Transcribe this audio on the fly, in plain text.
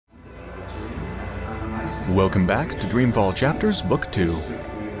Welcome back to Dreamfall Chapters, Book 2.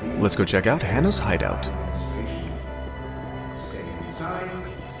 Let's go check out Hannah's hideout. Stay inside,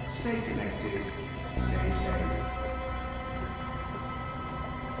 stay connected, stay safe.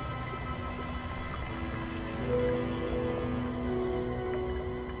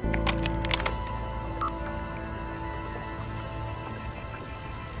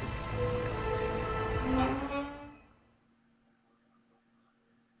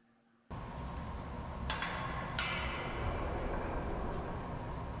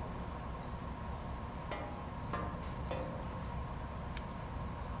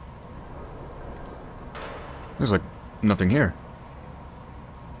 There's like nothing here.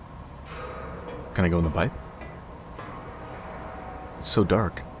 Can I go in the pipe? It's so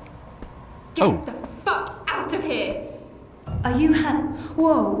dark. Get the fuck out of here! Are you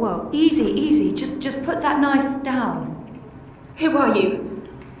Whoa, easy. Just put that knife down. Who are you?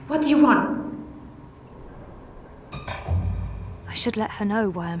 What do you want? I should let her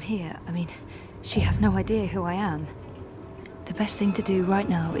know why I'm here. I mean, she has no idea who I am. The best thing to do right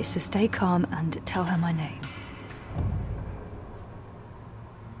now is to stay calm and tell her my name.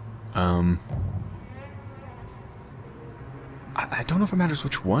 I don't know if it matters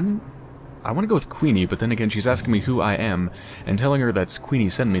which one. I want to go with Queenie, but then again, she's asking me who I am, and telling her that's Queenie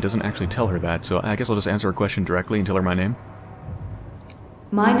sent me doesn't actually tell her that, so I guess I'll just answer her question directly and tell her my name.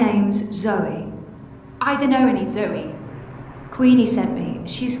 My name's Zoe. I don't know any Zoe. Queenie sent me.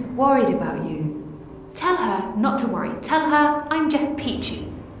 She's worried about you. Tell her not to worry. Tell her I'm just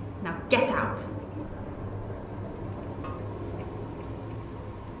Peachy. Now get out.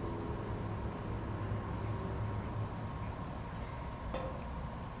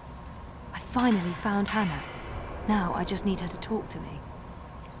 I finally found Hannah. Now I just need her to talk to me.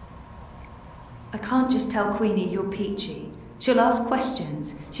 I can't just tell Queenie you're Peachy. She'll ask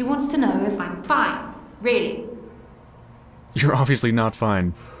questions. She wants to know if I'm fine. Really. You're obviously not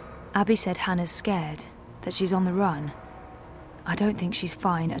fine. Abby said Hannah's scared, that she's on the run. I don't think she's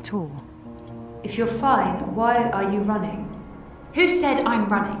fine at all. If you're fine, why are you running? Who said I'm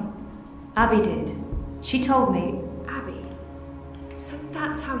running? Abby did. She told me. Abby? So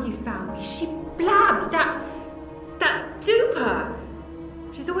that's how you found me. She blabbed that duper.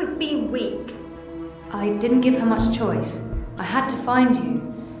 She's always been weak. I didn't give her much choice. I had to find you.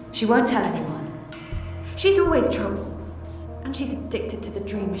 She won't tell anyone. She's always trouble. And she's addicted to the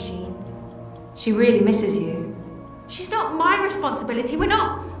dream machine. She really misses you. She's not my responsibility.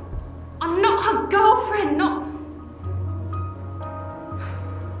 I'm not her girlfriend,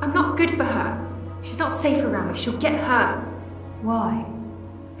 I'm not good for her. She's not safe around me. She'll get hurt. Why?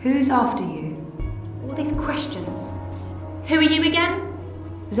 Who's after you? All these questions. Who are you again?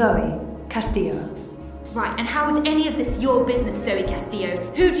 Zoe Castillo. Right, and how is any of this your business, Zoe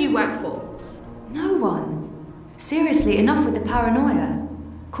Castillo? Who do you work for? No one. Seriously, enough with the paranoia.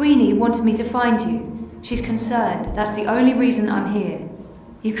 Queenie wanted me to find you. She's concerned. That's the only reason I'm here.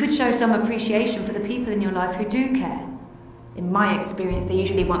 You could show some appreciation for the people in your life who do care. In my experience, they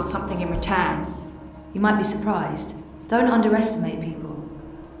usually want something in return. You might be surprised. Don't underestimate people.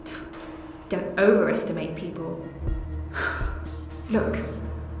 Don't overestimate people. Look,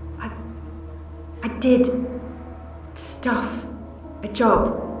 I did stuff, a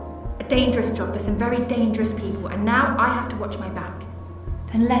job. A dangerous job for some very dangerous people, and now I have to watch my back.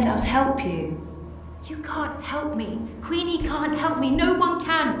 Then let us help you. You can't help me. Queenie can't help me. No one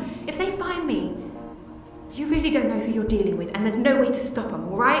can. If they find me, you really don't know who you're dealing with, and there's no way to stop them,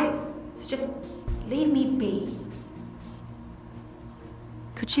 all right? So just leave me be.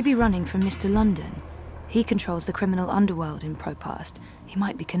 Could she be running from Mr. London? He controls the criminal underworld in Propast. He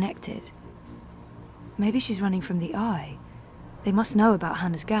might be connected. Maybe she's running from the Eye. They must know about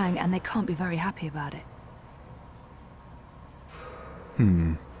Hannah's gang, and they can't be very happy about it.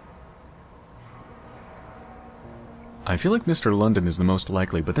 I feel like Mr. London is the most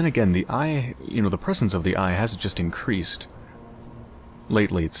likely, but then again, the Eye, the presence of the Eye has just increased.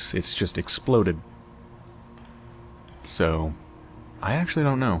 Lately, it's just exploded. So, I actually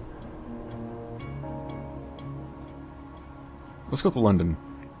don't know. Let's go to London.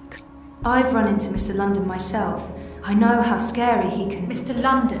 I've run into Mr. London myself. I know how scary he can... Mr.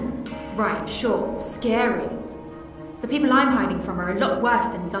 London? Right, sure, scary. The people I'm hiding from are a lot worse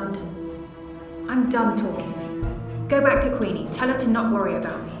than London. I'm done talking. Go back to Queenie. Tell her to not worry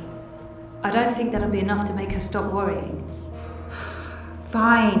about me. I don't think that'll be enough to make her stop worrying.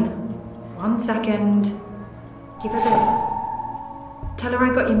 Fine. 1 second. Give her this. Tell her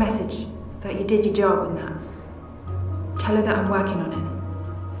I got your message, that you did your job and that. Tell her that I'm working on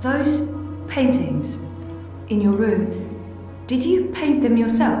it. Those paintings in your room, did you paint them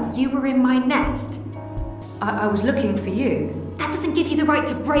yourself? You were in my nest. I was looking for you. That doesn't give you the right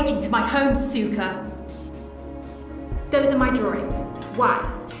to break into my home, Suka. Those are my drawings. Why?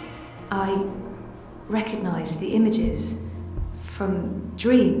 I recognize the images from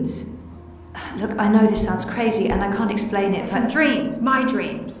dreams. Look, I know this sounds crazy and I can't explain it, From but... dreams, my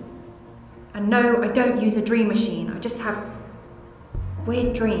dreams. And no, I don't use a dream machine. I just have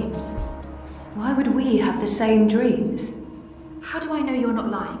weird dreams. Why would we have the same dreams? How do I know you're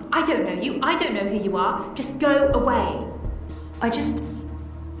not lying? I don't know you. I don't know who you are. Just go away. I just...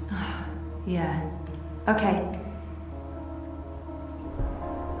 yeah. Okay.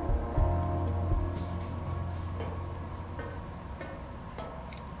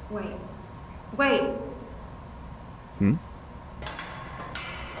 Wait. Hmm?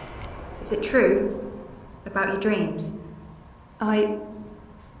 Is it true about your dreams? I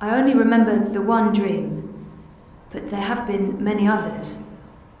only remember the one dream, but there have been many others.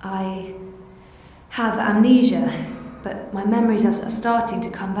 I have amnesia, but my memories are starting to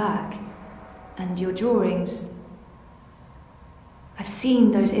come back. And your drawings... I've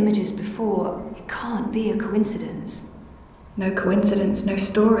seen those images before. It can't be a coincidence. No coincidence, no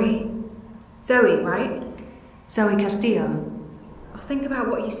story. Zoe, right? Zoe Castillo. I'll think about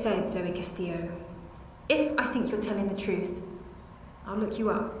what you said, Zoe Castillo. If I think you're telling the truth, I'll look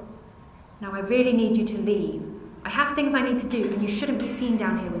you up. Now I really need you to leave. I have things I need to do, and you shouldn't be seen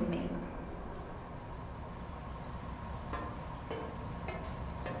down here with me.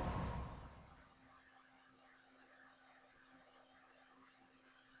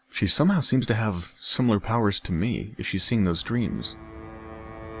 She somehow seems to have similar powers to me if she's seeing those dreams.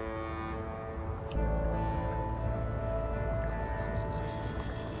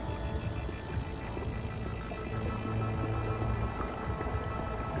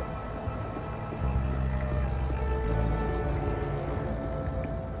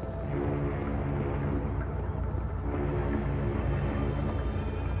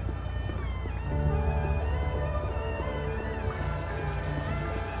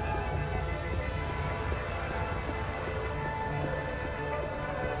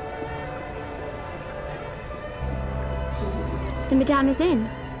 The Madame is in.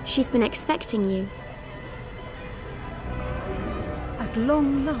 She's been expecting you. At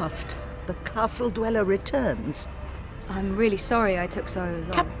long last, the castle dweller returns. I'm really sorry I took so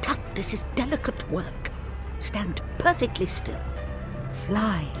long. Tut, tut, this is delicate work. Stand perfectly still.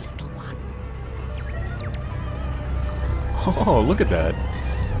 Fly, little one. Oh, look at that.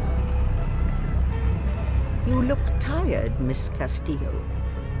 You look tired, Miss Castillo.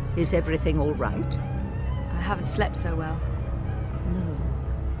 Is everything all right? I haven't slept so well. No.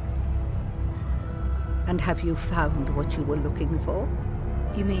 And have you found what you were looking for?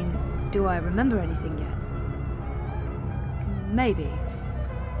 You mean, do I remember anything yet? Maybe.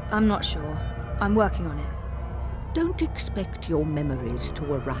 I'm not sure. I'm working on it. Don't expect your memories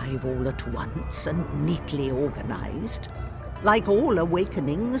to arrive all at once and neatly organized. Like all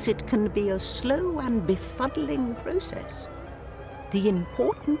awakenings, it can be a slow and befuddling process. The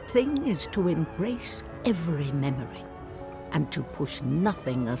important thing is to embrace every memory and to push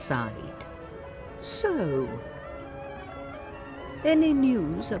nothing aside. So, any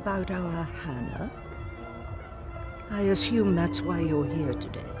news about our Hannah? I assume that's why you're here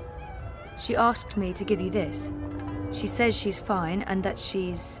today. She asked me to give you this. She says she's fine and that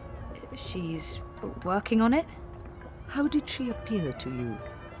she's working on it. How did she appear to you?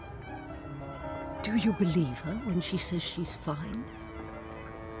 Do you believe her when she says she's fine?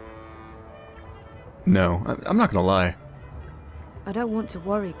 No, I'm not gonna lie. I don't want to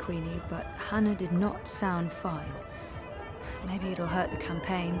worry Queenie, but Hannah did not sound fine. Maybe it'll hurt the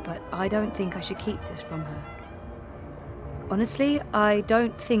campaign, but I don't think I should keep this from her. Honestly, I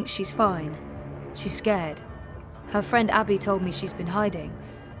don't think she's fine. She's scared. Her friend Abby told me she's been hiding.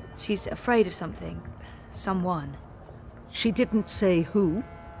 She's afraid of something. Someone. She didn't say who?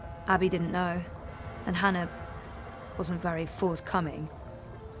 Abby didn't know. And Hannah wasn't very forthcoming.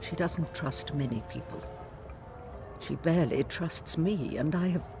 She doesn't trust many people. She barely trusts me, and I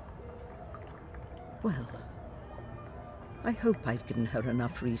have... Well, I hope I've given her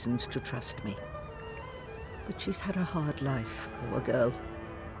enough reasons to trust me. But she's had a hard life, poor girl.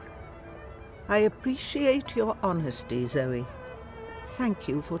 I appreciate your honesty, Zoe. Thank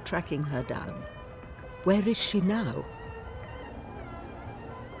you for tracking her down. Where is she now?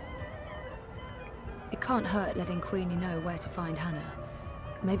 It can't hurt letting Queenie know where to find Hannah.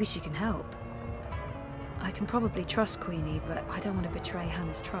 Maybe she can help. I can probably trust Queenie, but I don't want to betray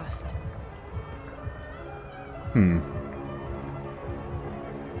Hannah's trust.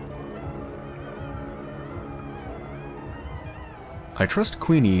 I trust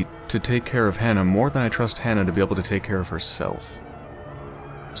Queenie to take care of Hannah more than I trust Hannah to be able to take care of herself.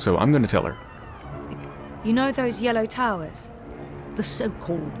 So I'm going to tell her. You know those yellow towers? The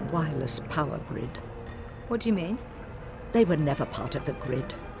so-called wireless power grid. What do you mean? They were never part of the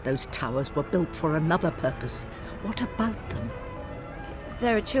grid. Those towers were built for another purpose. What about them?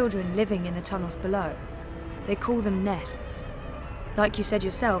 There are children living in the tunnels below. They call them nests. Like you said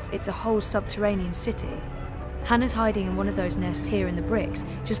yourself, it's a whole subterranean city. Hannah's hiding in one of those nests here in the bricks,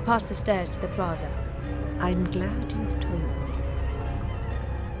 just past the stairs to the plaza. I'm glad you've told me.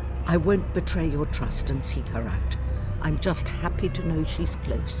 I won't betray your trust and seek her out. I'm just happy to know she's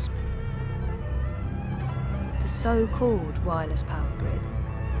close. The so-called wireless power grid.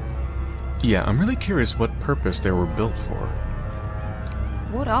 Yeah, I'm really curious what purpose they were built for.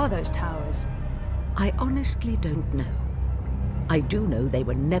 What are those towers? I honestly don't know. I do know they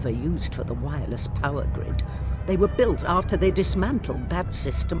were never used for the wireless power grid. They were built after they dismantled that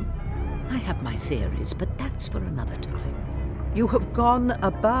system. I have my theories, but that's for another time. You have gone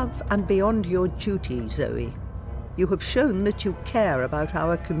above and beyond your duty, Zoe. You have shown that you care about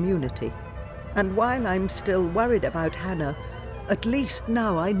our community. And while I'm still worried about Hannah, at least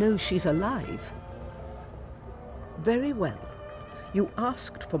now I know she's alive. Very well. You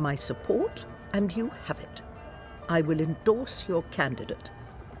asked for my support, and you have it. I will endorse your candidate.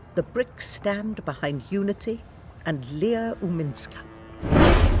 The bricks stand behind Unity and Leah Uminska.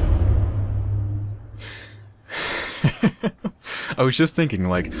 I was just thinking,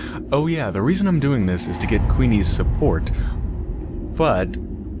 like, oh yeah, the reason I'm doing this is to get Queenie's support. But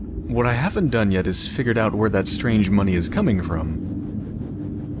what I haven't done yet is figured out where that strange money is coming from.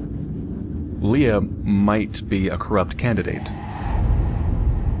 Leah might be a corrupt candidate.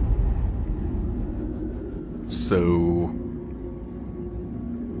 So...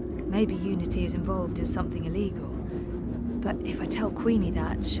 maybe Unity is involved in something illegal. But if I tell Queenie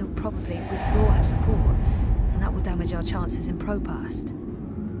that, she'll probably withdraw her support, and that will damage our chances in Propast.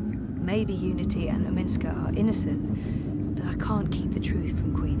 Maybe Unity and Uminska are innocent, but I can't keep the truth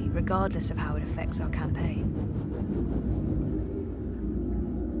from Queenie, regardless of how it affects our campaign.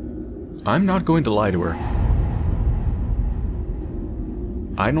 I'm not going to lie to her.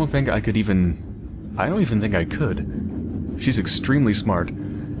 I don't even think I could. She's extremely smart,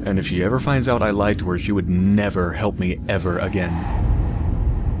 and if she ever finds out I lied to her, she would never help me ever again.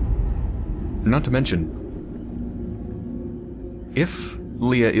 Not to mention, if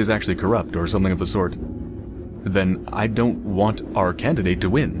Leah is actually corrupt or something of the sort, then I don't want our candidate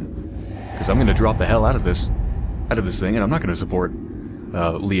to win. Because I'm going to drop the hell out of this thing, and I'm not going to support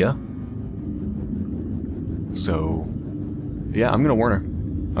Leah. So, yeah, I'm going to warn her.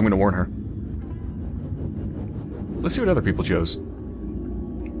 I'm going to warn her. Let's see what other people chose.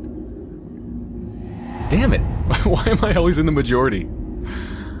 Damn it! Why am I always in the majority?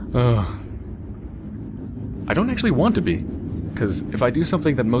 I don't actually want to be, because if I do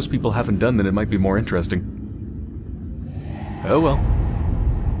something that most people haven't done, then it might be more interesting. Oh well.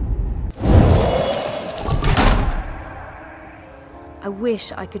 I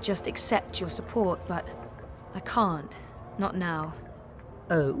wish I could just accept your support, but I can't. Not now.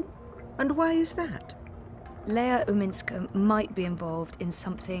 Oh? And why is that? Leah Uminska might be involved in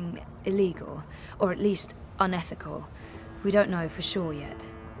something illegal, or at least unethical. We don't know for sure yet.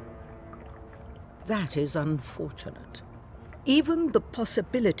 That is unfortunate. Even the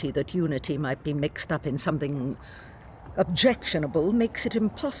possibility that Unity might be mixed up in something objectionable makes it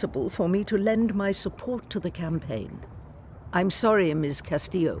impossible for me to lend my support to the campaign. I'm sorry, Ms.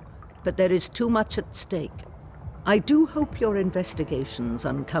 Castillo, but there is too much at stake. I do hope your investigations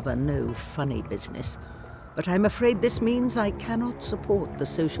uncover no funny business, but I'm afraid this means I cannot support the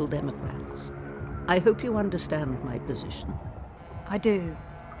Social Democrats. I hope you understand my position. I do,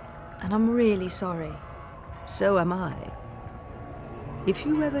 and I'm really sorry. So am I. If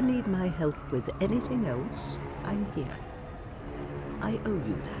you ever need my help with anything else, I'm here. I owe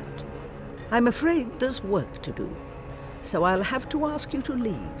you that. I'm afraid there's work to do, so I'll have to ask you to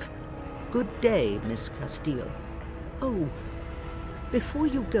leave. Good day, Miss Castillo. Oh, before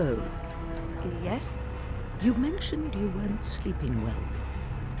you go... Yes? You mentioned you weren't sleeping well.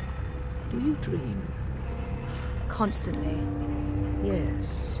 Do you dream? Constantly.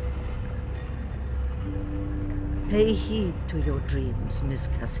 Yes. Pay heed to your dreams, Miss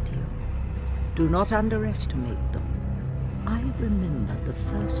Castillo. Do not underestimate them. I remember the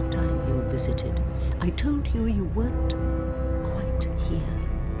first time you visited. I told you you weren't quite here.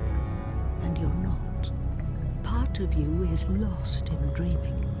 And you're not. Part of you is lost in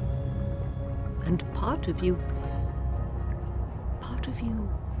dreaming. And part of you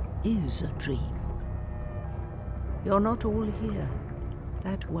is a dream. You're not all here.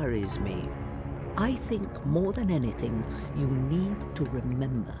 That worries me. I think more than anything, you need to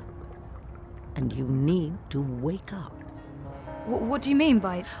remember. And you need to wake up. What do you mean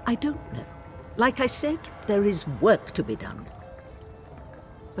by... I don't know. Like I said, there is work to be done.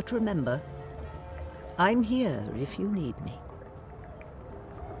 But remember, I'm here if you need me.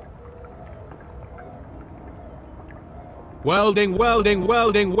 Welding, welding,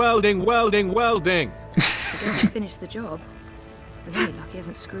 welding, welding, welding, welding! He doesn't finish the job. We're really lucky he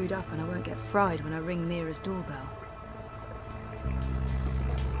hasn't screwed up and I won't get fried when I ring Mira's doorbell.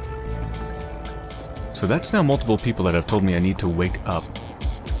 So that's now multiple people that have told me I need to wake up.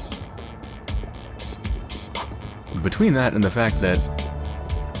 Between that and the fact that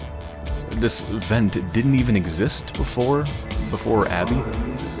this vent didn't even exist before Abby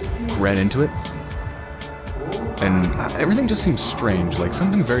ran into it, and everything just seems strange, like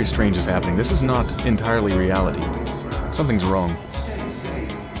something very strange is happening. This is not entirely reality. Something's wrong. Stay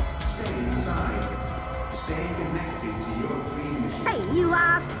safe. Stay inside. Stay connected to your dream machine. Hey, you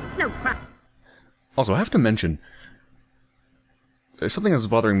asked? No. Also, I have to mention, something that's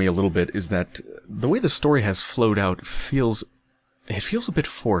bothering me a little bit is that the way the story has flowed out feels a bit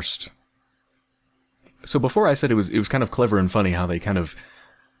forced. So before I said it was kind of clever and funny how they kind of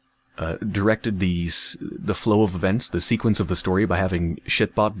directed the flow of events, the sequence of the story, by having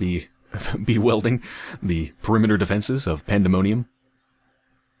Shitbot be welding the perimeter defenses of Pandemonium.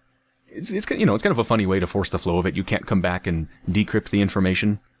 It's kind of a funny way to force the flow of it. You can't come back and decrypt the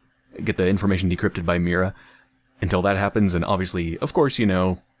information, get the information decrypted by Mira until that happens, and obviously, of course, you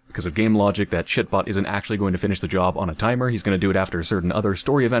know, because of game logic, that Shitbot isn't actually going to finish the job on a timer. He's going to do it after a certain other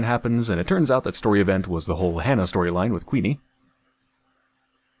story event happens, and it turns out that story event was the whole Hannah storyline with Queenie.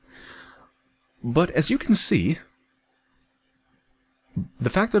 But as you can see, the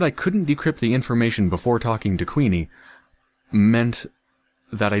fact that I couldn't decrypt the information before talking to Queenie meant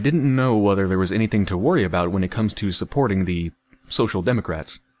that I didn't know whether there was anything to worry about when it comes to supporting the Social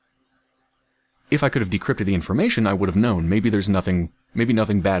Democrats. If I could have decrypted the information, I would have known. Maybe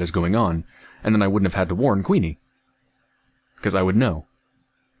nothing bad is going on, and then I wouldn't have had to warn Queenie. Because I would know.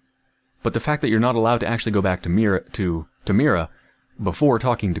 But the fact that you're not allowed to actually go back to Mira before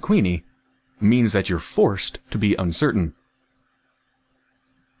talking to Queenie means that you're forced to be uncertain.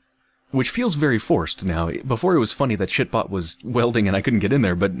 Which feels very forced now. Before it was funny that Shitbot was welding and I couldn't get in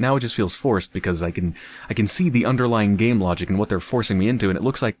there, but now it just feels forced because I can see the underlying game logic and what they're forcing me into, and it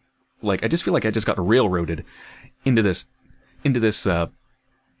looks like I just feel like I just got railroaded into this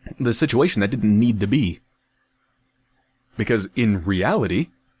situation that didn't need to be. Because in reality,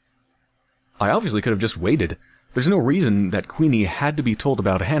 I obviously could have just waited. There's no reason that Queenie had to be told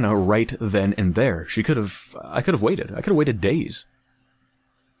about Hannah right then and there. I could have waited. I could have waited days.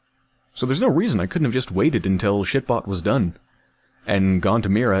 So there's no reason I couldn't have just waited until Shitbot was done, and gone to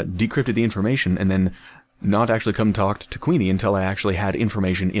Mira, decrypted the information, and then not actually come talk to Queenie until I actually had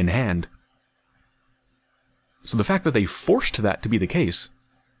information in hand. So the fact that they forced that to be the case,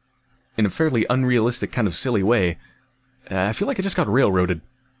 in a fairly unrealistic kind of silly way, I feel like I just got railroaded.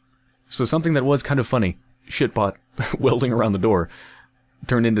 So something that was kind of funny, Shitbot welding around the door,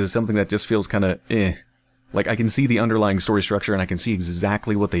 turned into something that just feels kind of eh. Like, I can see the underlying story structure, and I can see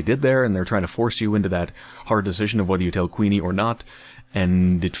exactly what they did there, and they're trying to force you into that hard decision of whether you tell Queenie or not,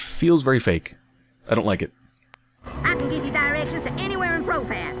 and it feels very fake. I don't like it. I can give you directions to anywhere in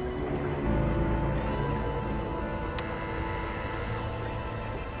ProPass.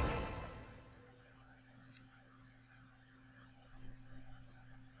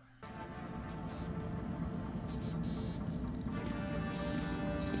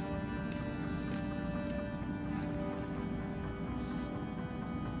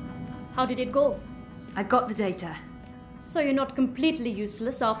 How did it go? I got the data. So you're not completely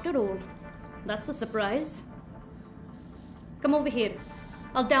useless after all. That's a surprise. Come over here.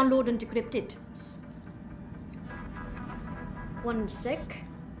 I'll download and decrypt it. One sec.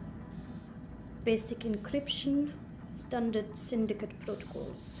 Basic encryption, standard syndicate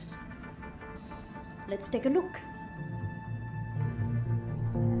protocols. Let's take a look.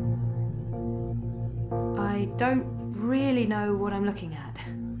 I don't really know what I'm looking at.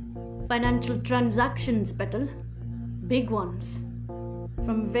 Financial transactions, Petal. Big ones.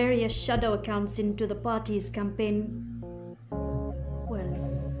 From various shadow accounts into the party's campaign.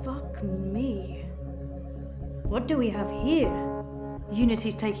 Well, fuck me. What do we have here?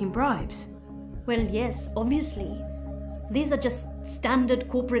 Unity's taking bribes. Well, yes, obviously. These are just standard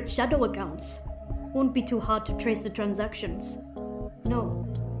corporate shadow accounts. Won't be too hard to trace the transactions. No,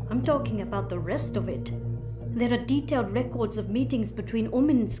 I'm talking about the rest of it. There are detailed records of meetings between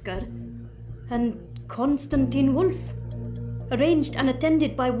Ominskar and Konstantin Wolf. arranged and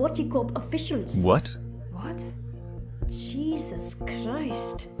attended by Waticorp officials. What? What? Jesus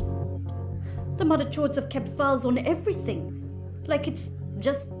Christ. The Mother Chords have kept files on everything. Like it's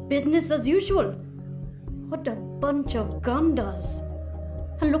just business as usual. What a bunch of gandas.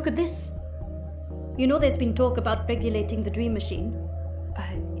 And look at this. You know there's been talk about regulating the Dream Machine.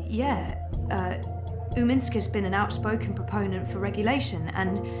 Yeah. Uminska's been an outspoken proponent for regulation,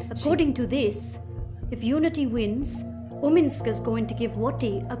 and according to this, if Unity wins, Uminska's going to give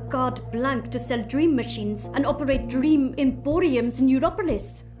Wati a carte blanche to sell dream machines and operate dream emporiums in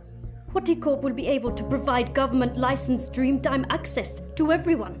Europolis. Waticorp will be able to provide government-licensed Dreamtime access to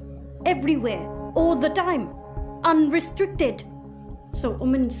everyone, everywhere, all the time, unrestricted. So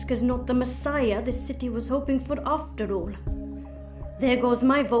Uminska's not the messiah this city was hoping for after all. There goes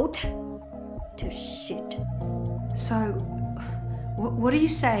my vote. To shit. So, what are you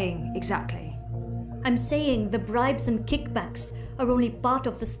saying exactly? I'm saying the bribes and kickbacks are only part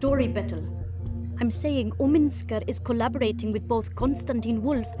of the story, Betel. I'm saying Uminska is collaborating with both Konstantin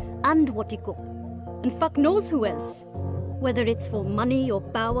Wolf and Waticorp. And fuck knows who else. Whether it's for money or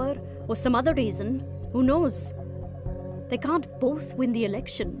power or some other reason, who knows? They can't both win the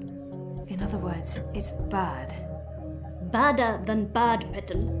election. In other words, it's bad. Badder than bad,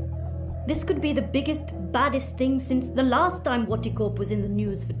 Petal. This could be the biggest, baddest thing since the last time Waticorp was in the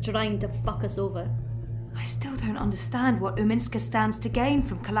news for trying to fuck us over. I still don't understand what Uminska stands to gain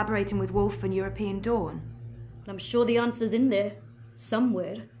from collaborating with Wolf and European Dawn. I'm sure the answer's in there.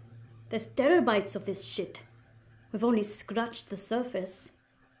 Somewhere. There's terabytes of this shit. We've only scratched the surface.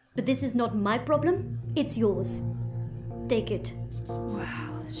 But this is not my problem, it's yours. Take it.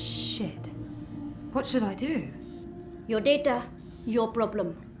 Well, shit. What should I do? Your data, your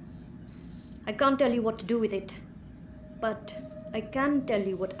problem. I can't tell you what to do with it, but I can tell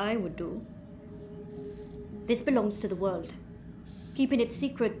you what I would do. This belongs to the world. Keeping it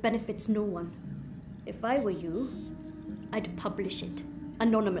secret benefits no one. If I were you, I'd publish it,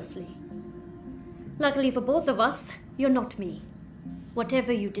 anonymously. Luckily for both of us, you're not me.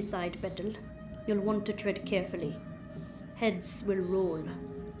 Whatever you decide, Betel, you'll want to tread carefully. Heads will roll.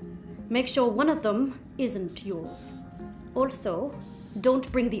 Make sure one of them isn't yours. Also,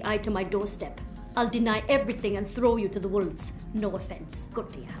 don't bring the eye to my doorstep. I'll deny everything and throw you to the wolves. No offense,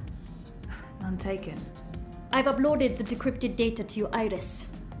 Gotia. None taken. I've uploaded the decrypted data to your iris.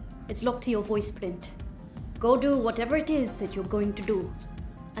 It's locked to your voice print. Go do whatever it is that you're going to do,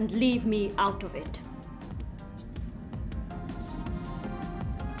 and leave me out of it.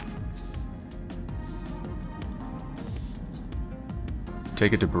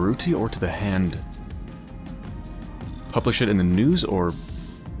 Take it to Baruti or to the Hand? Publish it in the news or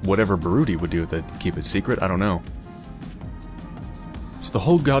whatever Baruti would do with it? Keep it secret? I don't know. So the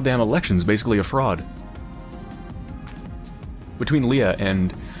whole goddamn election's basically a fraud. Between Leah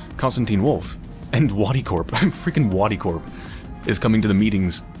and Konstantin Wolf and Waticorp, freaking Waticorp, is coming to the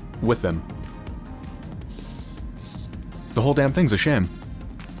meetings with them. The whole damn thing's a sham.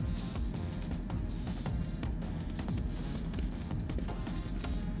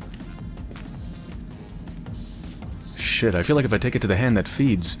 Shit, I feel like if I take it to the Hand that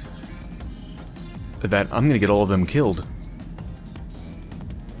feeds, that I'm gonna get all of them killed.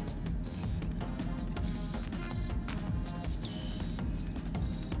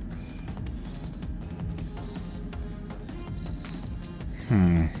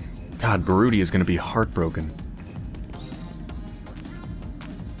 God, Baruti is gonna be heartbroken.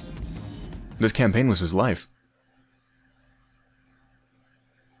 This campaign was his life.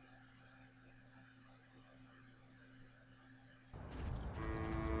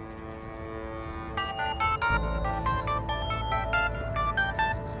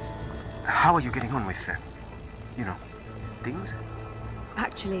 How are you getting on with, you know, things?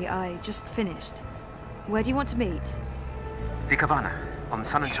 Actually, I just finished. Where do you want to meet? The Cabana, on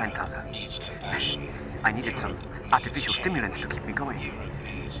Sun and Shine Plaza. I needed some artificial stimulants to keep me going.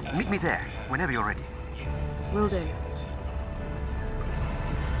 Meet me there, whenever you're ready. Will do.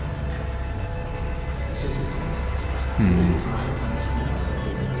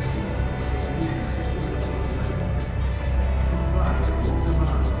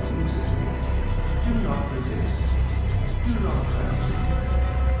 Do not resist. Do not question.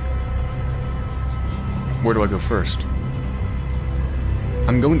 Where do I go first?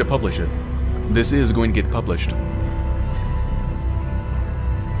 I'm going to publish it. This is going to get published.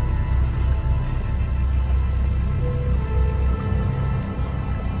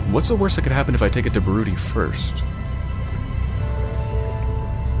 What's the worst that could happen if I take it to Baruti first?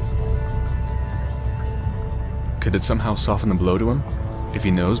 Could it somehow soften the blow to him? If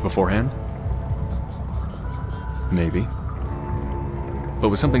he knows beforehand? Maybe. But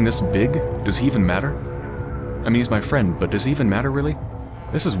with something this big, does he even matter? I mean, he's my friend, but does he even matter, really?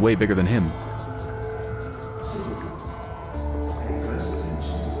 This is way bigger than him. Citizens, pay close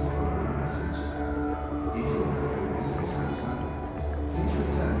attention to the following message. If you have any business outside, please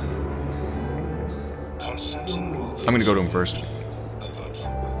return to your offices and rooms. I'm gonna go to him first.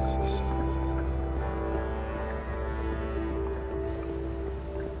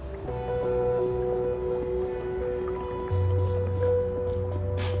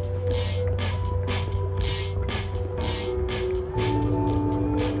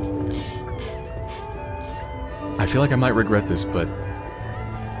 I feel like I might regret this, but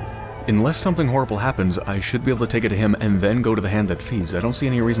unless something horrible happens, I should be able to take it to him and then go to the hand that feeds. I don't see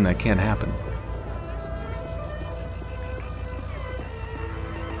any reason that can't happen.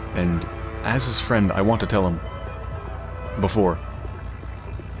 And as his friend, I want to tell him before.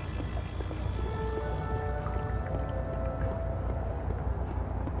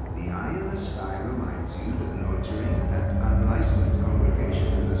 The eye in the sky reminds you that loitering and unlicensed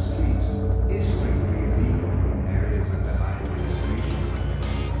congregation in the streets is strictly illegal in areas under high administration.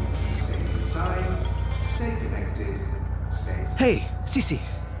 Stay inside, stay connected, stay safe. Hey, Sisi.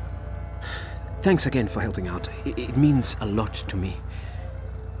 Thanks again for helping out. It means a lot to me.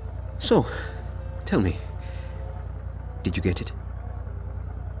 So, tell me, did you get it?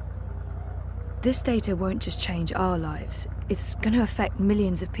 This data won't just change our lives. It's going to affect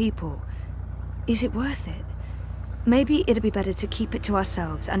millions of people. Is it worth it? Maybe it'd be better to keep it to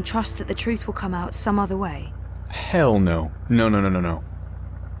ourselves and trust that the truth will come out some other way. Hell no. No.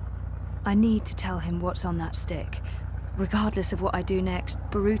 I need to tell him what's on that stick. Regardless of what I do next,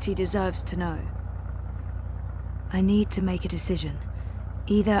 Baruti deserves to know. I need to make a decision.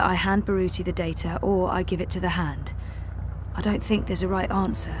 Either I hand Baruti the data, or I give it to the hand. I don't think there's a right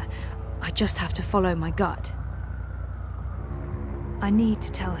answer. I just have to follow my gut. I need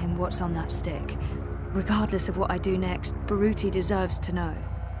to tell him what's on that stick. Regardless of what I do next, Baruti deserves to know.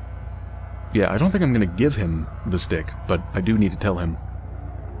 Yeah, I don't think I'm gonna give him the stick, but I do need to tell him.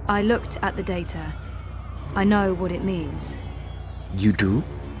 I looked at the data. I know what it means. You do?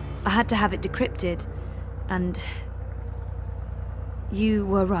 I had to have it decrypted, and... You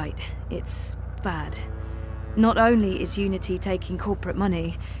were right. It's bad. Not only is Unity taking corporate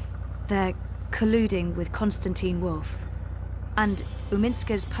money, they're colluding with Konstantin Wolf. And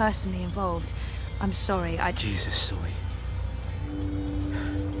Uminska's personally involved. I'm sorry, Jesus, Zoe.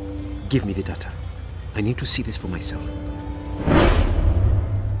 Give me the data. I need to see this for myself.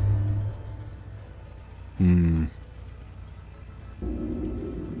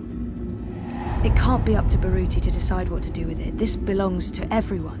 It can't be up to Baruti to decide what to do with it. This belongs to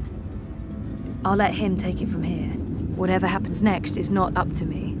everyone. I'll let him take it from here. Whatever happens next is not up to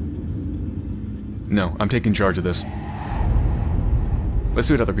me. No, I'm taking charge of this. Let's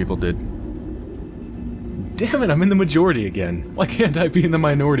see what other people did. Damn it, I'm in the majority again. Why can't I be in the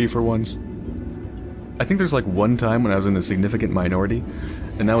minority for once? I think there's like one time when I was in the significant minority,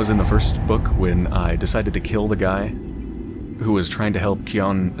 and that was in the first book when I decided to kill the guy who was trying to help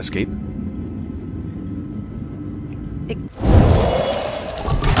Kion escape.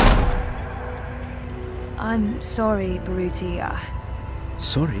 I'm sorry, Baruti.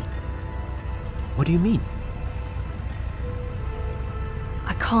 Sorry? What do you mean?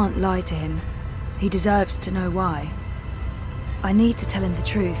 I can't lie to him. He deserves to know why. I need to tell him the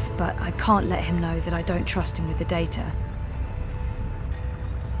truth, but I can't let him know that I don't trust him with the data.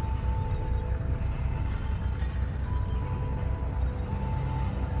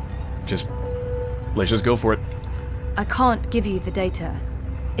 Let's just go for it. I can't give you the data.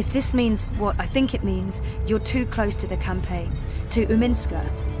 If this means what I think it means, you're too close to the campaign, to Uminska.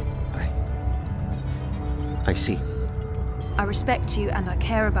 I see. I respect you and I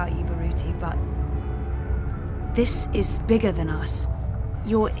care about you, Baruti, but this is bigger than us.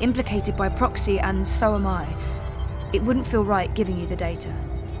 You're implicated by proxy, and so am I. It wouldn't feel right giving you the data.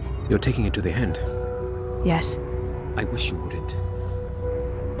 You're taking it to the hand? Yes. I wish you wouldn't.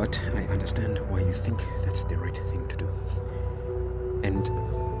 But I understand why you think that's the right thing to do. And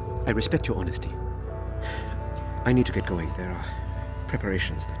I respect your honesty. I need to get going. There are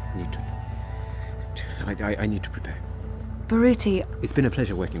preparations that need to... I need to prepare. Baruti... It's been a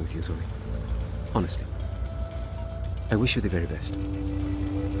pleasure working with you, Zoe. Honestly. I wish you the very best.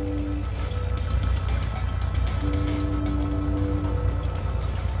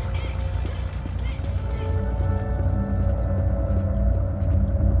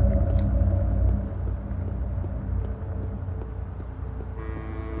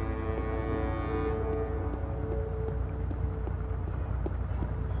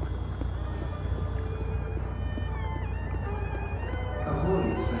 Avoid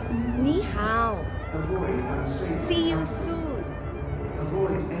Ni hao. Avoid unsafe. See you soon.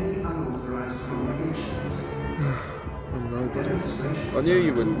 Avoid any unauthorized congregations. I'm nobody. I knew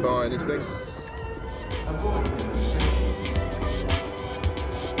you wouldn't buy anything. Avoid demonstrations.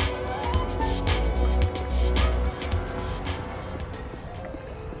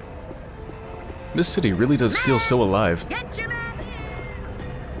 This city really does feel so alive. Get your man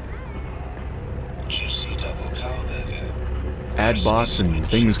Ad bots and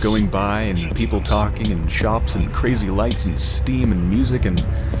things going by and people talking and shops and crazy lights and steam and music and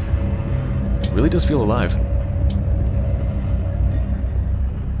it really does feel alive.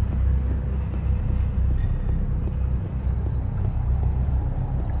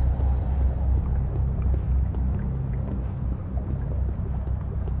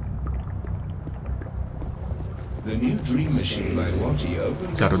 The new dream machine by Watty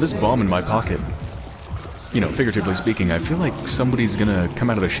opens. God, with this bomb in my pocket, you know, figuratively speaking, I feel like somebody's gonna come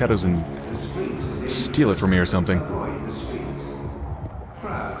out of the shadows and steal it from me or something. Avoid the streets.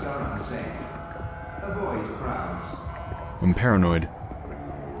 Crowds are unsafe. Avoid crowds. I'm paranoid.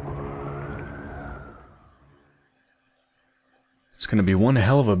 It's gonna be one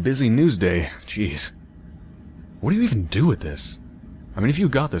hell of a busy news day. Jeez. What do you even do with this? I mean, if you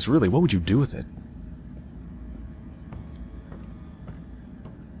got this, really, what would you do with it?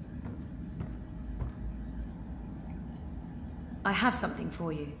 I have something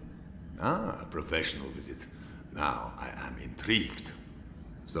for you. Ah, a professional visit. Now I am intrigued.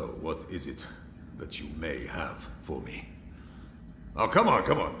 So what is it that you may have for me? Oh, come on,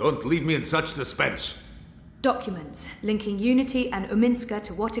 come on. Don't leave me in such suspense. Documents linking Unity and Uminska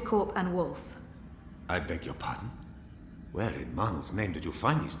to Watercorp and Wolf. I beg your pardon? Where in Manu's name did you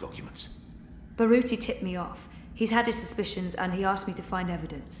find these documents? Baruti tipped me off. He's had his suspicions and he asked me to find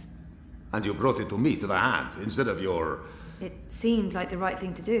evidence. And you brought it to me, to the hand, instead of your... It seemed like the right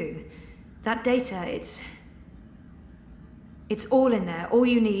thing to do. That data, it's all in there, all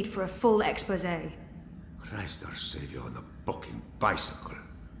you need for a full exposé. Christ our Savior on a bucking bicycle.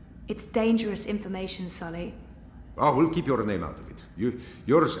 It's dangerous information, Sully. Oh, we'll keep your name out of it.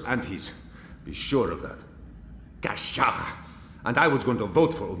 Yours and his. Be sure of that. Gasha! And I was going to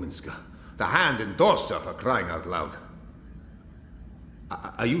vote for Uminska. The hand endorsed her, for crying out loud.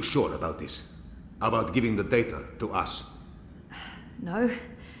 Are you sure about this? About giving the data to us? No,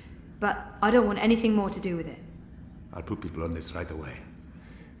 but I don't want anything more to do with it. I'll put people on this right away.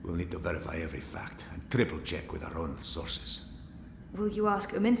 We'll need to verify every fact and triple-check with our own sources. Will you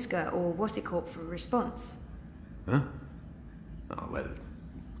ask Uminska or Watercorp for a response? Huh? Oh, well,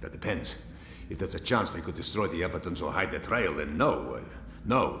 that depends. If there's a chance they could destroy the evidence or hide the trail, then no.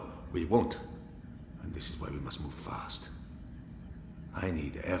 No, we won't. And this is why we must move fast. I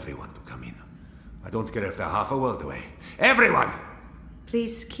need everyone to come in. I don't care if they're half a world away. Everyone!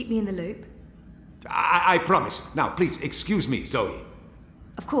 Please keep me in the loop. I promise. Now, please, excuse me, Zoe.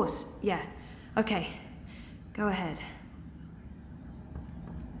 Of course, yeah. Okay, go ahead.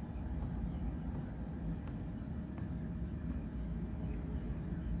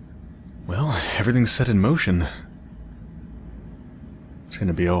 Well, everything's set in motion. There's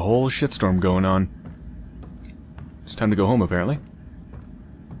gonna be a whole shitstorm going on. It's time to go home, apparently.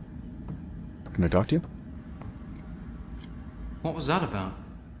 Can I talk to you? What was that about?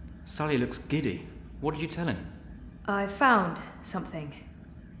 Sully looks giddy. What did you tell him? I found something.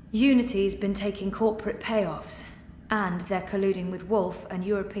 Unity's been taking corporate payoffs, and they're colluding with Wolf and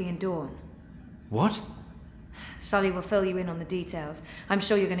European Dawn. What? Sully will fill you in on the details. I'm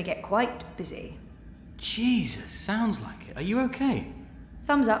sure you're going to get quite busy. Jesus, sounds like it. Are you okay?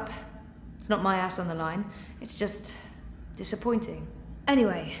 Thumbs up. It's not my ass on the line. It's just disappointing.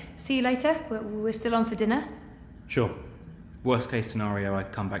 Anyway, see you later. We're still on for dinner? Sure. Worst case scenario, I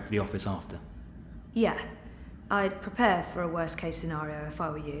come back to the office after. Yeah. I'd prepare for a worst case scenario if I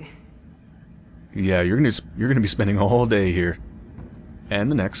were you. Yeah, you're gonna be spending all day here.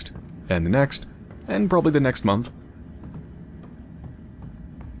 And the next. And the next. And probably the next month.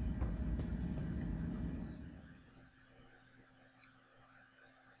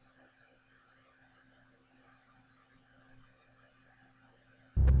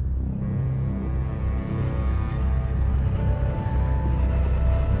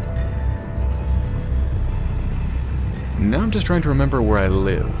 Now I'm just trying to remember where I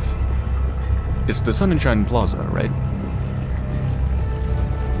live. It's the Sunshine Plaza, right?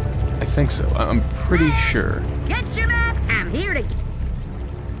 I think so. I'm pretty sure. Get your man! I'm here to...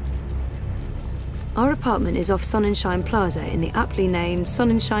 Our apartment is off Sunshine Plaza in the aptly named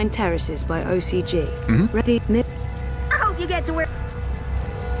Sunshine Terraces by OCG. I hope you get to where...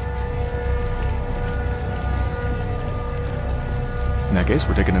 In that case,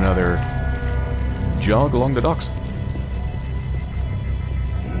 we're taking another jog along the docks.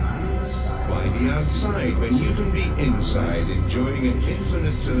 Why be outside when you can be inside, enjoying an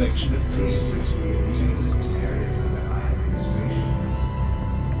infinite selection of dreams? Areas under my administration.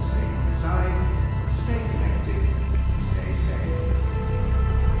 Stay inside, stay connected, stay safe.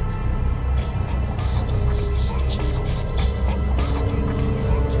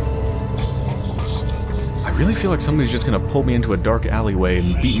 I really feel like somebody's just gonna pull me into a dark alleyway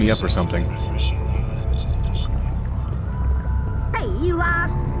and beat me up or something. Hey, you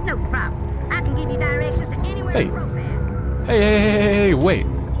lost? No problem. I can give you directions to anywhere Hey. in Propast. Hey, wait.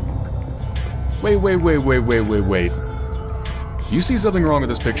 Wait. You see something wrong with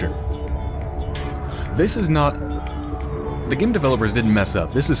this picture. This is not... The game developers didn't mess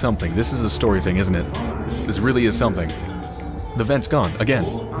up. This is something. This is a story thing, isn't it? This really is something. The vent's gone. Again.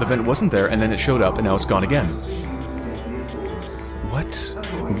 The vent wasn't there, and then it showed up, and now it's gone again. What?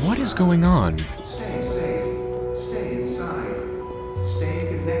 What is going on? Stay safe, stay inside, stay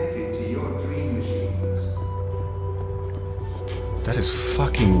connected to your dream machines. That is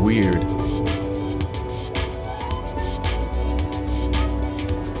fucking weird.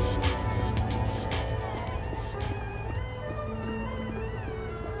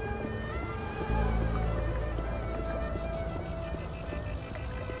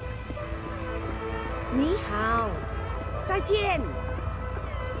 Ni hao. 再见.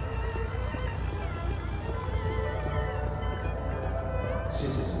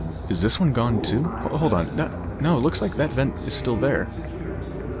 Is this one gone too? Hold on. No, it looks like that vent is still there.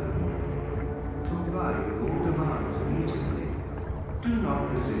 Comply with all demands immediately. Do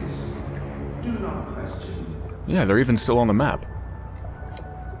not resist. Do not question. Yeah, they're even still on the map.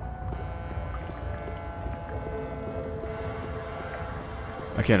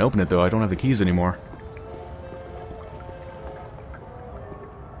 I can't open it though, I don't have the keys anymore.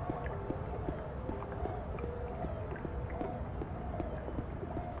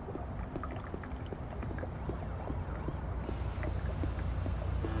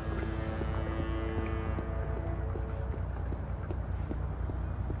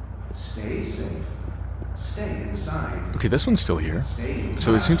 Stay safe. Stay inside. Okay, this one's still here.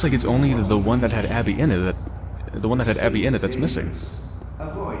 So it seems like it's only the one that had Abby in it that's missing.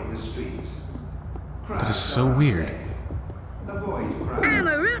 Avoid the streets. That is so weird. Avoid crowds. I'm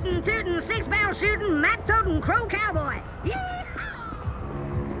a rootin', tootin', six-barrel shooting, map-toting crow cowboy. Yeah!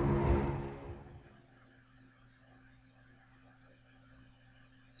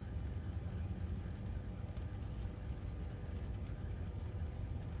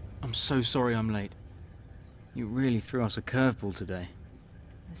 I'm so sorry I'm late. You really threw us a curveball today.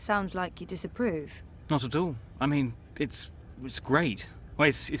 Sounds like you disapprove. Not at all. I mean, it's great. Well,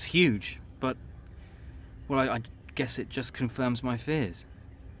 it's huge, but... Well, I guess it just confirms my fears.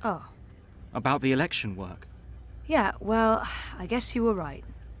 Oh. About the election work. Yeah, well, I guess you were right.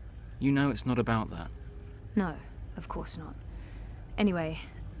 You know it's not about that. No, of course not. Anyway,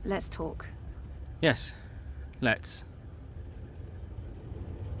 let's talk. Yes, let's.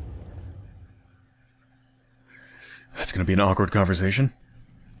 That's gonna be an awkward conversation.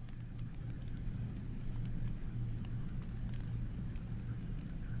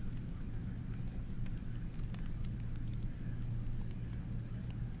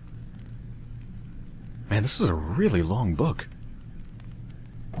 Man, this is a really long book.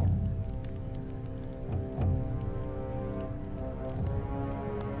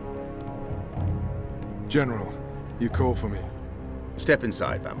 General, you call for me. Step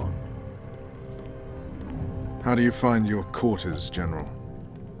inside, Vamon. How do you find your quarters, General?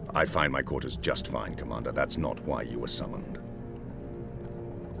 I find my quarters just fine, Commander. That's not why you were summoned.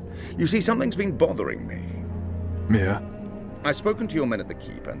 You see, something's been bothering me. Mia? I've spoken to your men at the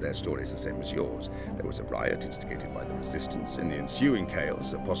Keep, and their story's the same as yours. There was a riot instigated by the Resistance. In the ensuing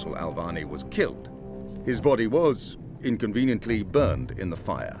chaos, Apostle Alvani was killed. His body was, inconveniently, burned in the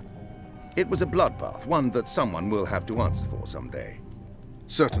fire. It was a bloodbath, one that someone will have to answer for someday.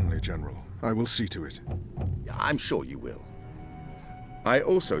 Certainly, General. I will see to it. I'm sure you will. I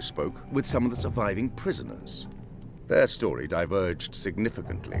also spoke with some of the surviving prisoners. Their story diverged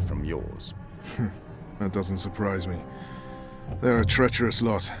significantly from yours. That doesn't surprise me. They're a treacherous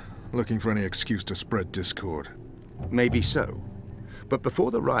lot, looking for any excuse to spread discord. Maybe so. But before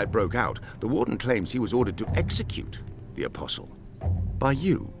the riot broke out, the Warden claims he was ordered to execute the Apostle. By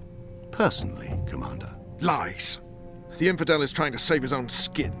you, personally, Commander. Lies! The infidel is trying to save his own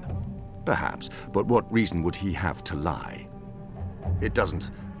skin. Perhaps, but what reason would he have to lie? It doesn't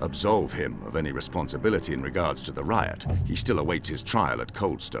absolve him of any responsibility in regards to the riot. He still awaits his trial at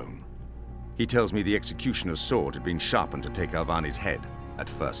Coldstone. He tells me the executioner's sword had been sharpened to take Alvani's head. at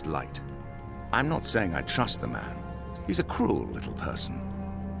first light. I'm not saying I trust the man. He's a cruel little person.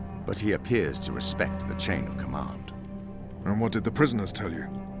 But he appears to respect the chain of command. And what did the prisoners tell you?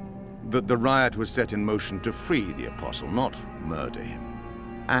 That the riot was set in motion to free the Apostle, not murder him.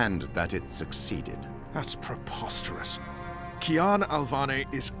 And that it succeeded. That's preposterous. Kian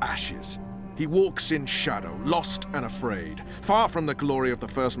Alvane is ashes. He walks in shadow, lost and afraid, far from the glory of the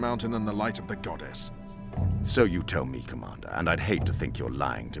First Mountain and the light of the Goddess. So you tell me, Commander, and I'd hate to think you're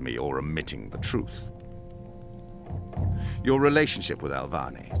lying to me or omitting the truth. Your relationship with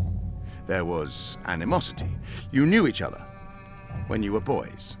Alvane. There was animosity. You knew each other when you were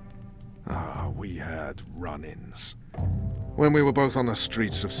boys. Ah, we had run-ins. When we were both on the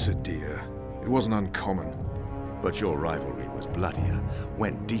streets of Sidir, it wasn't uncommon. But your rivalry was bloodier,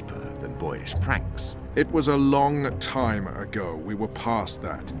 went deeper than boyish pranks. It was a long time ago. We were past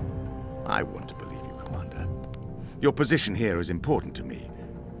that. I want to believe you, Commander. Your position here is important to me,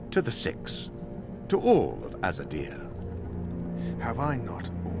 to the Six, to all of Azadir. Have I not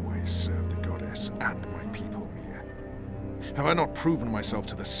always served the Goddess and my people here? Have I not proven myself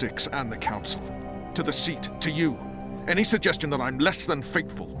to the Six and the Council? To the Seat, to you? Any suggestion that I'm less than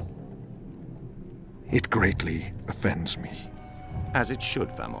faithful? It greatly offends me. As it should,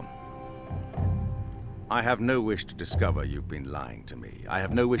 Famon. I have no wish to discover you've been lying to me. I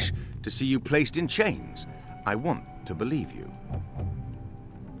have no wish to see you placed in chains. I want to believe you.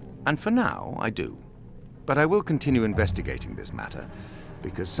 And for now, I do. But I will continue investigating this matter,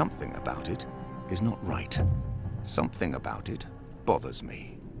 because something about it is not right. Something about it bothers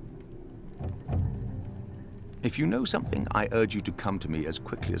me. If you know something, I urge you to come to me as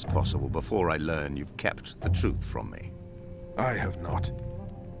quickly as possible before I learn you've kept the truth from me. I have not.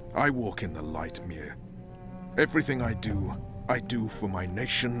 I walk in the light, Mir. Everything I do for my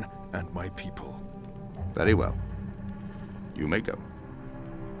nation and my people. Very well. You may go.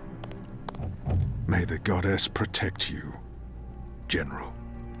 May the Goddess protect you, General.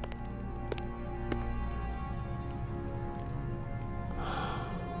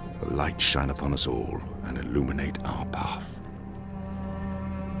 The light shine upon us all and illuminate our path.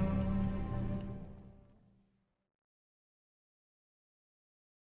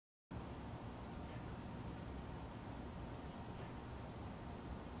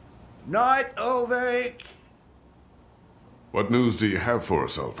 Night, Ulrich! What news do you have for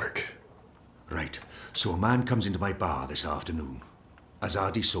us, Ulrich? Right, so a man comes into my bar this afternoon.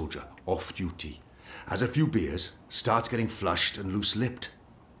 Azadi soldier, off duty. Has a few beers, starts getting flushed and loose-lipped.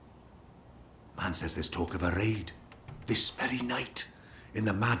 Man says there's talk of a raid. This very night. In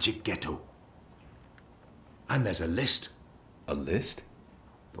the magic ghetto. And there's a list. A list?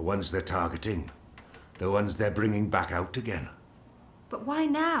 The ones they're targeting. The ones they're bringing back out again. But why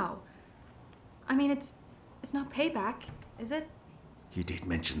now? I mean, it's not payback, is it? He did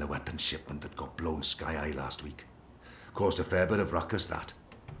mention the weapons shipment that got blown sky-high last week. Caused a fair bit of ruckus, that.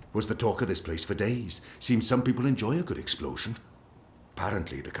 Was the talk of this place for days. Seems some people enjoy a good explosion.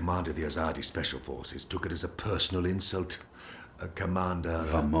 Apparently, the commander of the Azadi Special Forces took it as a personal insult. A commander...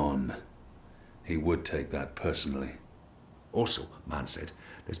 Come on. He would take that personally. Also, man said,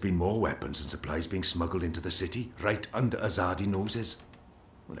 there's been more weapons and supplies being smuggled into the city, right under Azadi noses.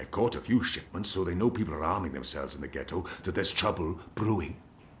 Well, they've caught a few shipments, so they know people are arming themselves in the ghetto, that there's trouble brewing.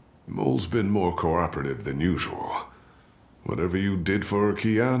 The mole's been more cooperative than usual. Whatever you did for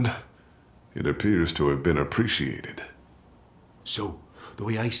Kian, it appears to have been appreciated. So, the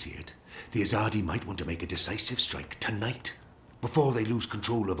way I see it, the Azadi might want to make a decisive strike tonight, before they lose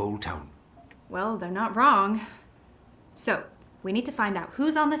control of Old Town. Well, they're not wrong. So, we need to find out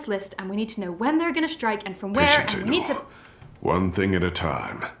who's on this list, and we need to know when they're gonna strike and from where, Patience, and we need to... One thing at a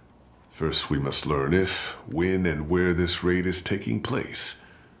time. First we must learn if, when, and where this raid is taking place.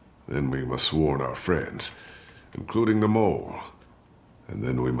 Then we must warn our friends, including the mole. And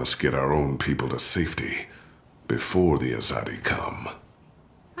then we must get our own people to safety, before the Azadi come.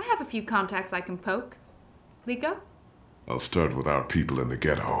 I have a few contacts I can poke. Liko? I'll start with our people in the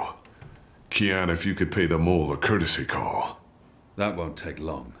ghetto. Kian, if you could pay the mole a courtesy call. That won't take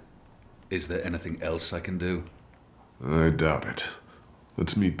long. Is there anything else I can do? I doubt it.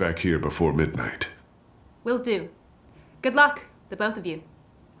 Let's meet back here before midnight. Will do. Good luck, the both of you.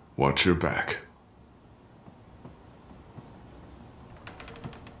 Watch your back.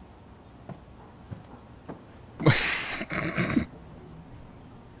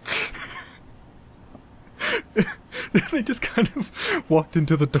 They just kind of walked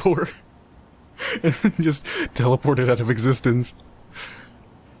into the door and just teleported out of existence.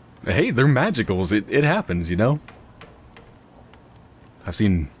 Hey, they're magicals. It happens, you know? I've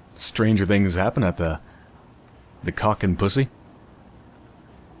seen stranger things happen at the Cock and Pussy.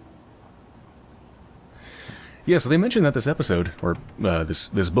 Yeah, so they mentioned that this episode, or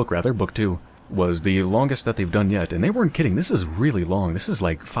this book rather, book 2, was the longest that they've done yet, and they weren't kidding. This is really long. This is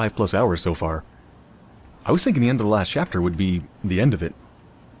like 5+ hours so far. I was thinking the end of the last chapter would be the end of it.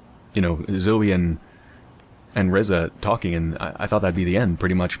 You know, Zoe and Reza talking, and I thought that'd be the end,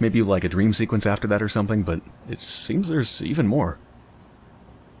 pretty much. Maybe like a dream sequence after that or something, but it seems there's even more.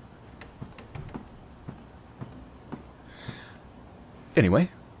 Anyway,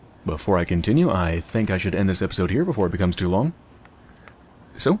 before I continue, I think I should end this episode here before it becomes too long.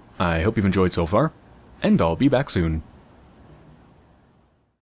 So, I hope you've enjoyed so far, and I'll be back soon.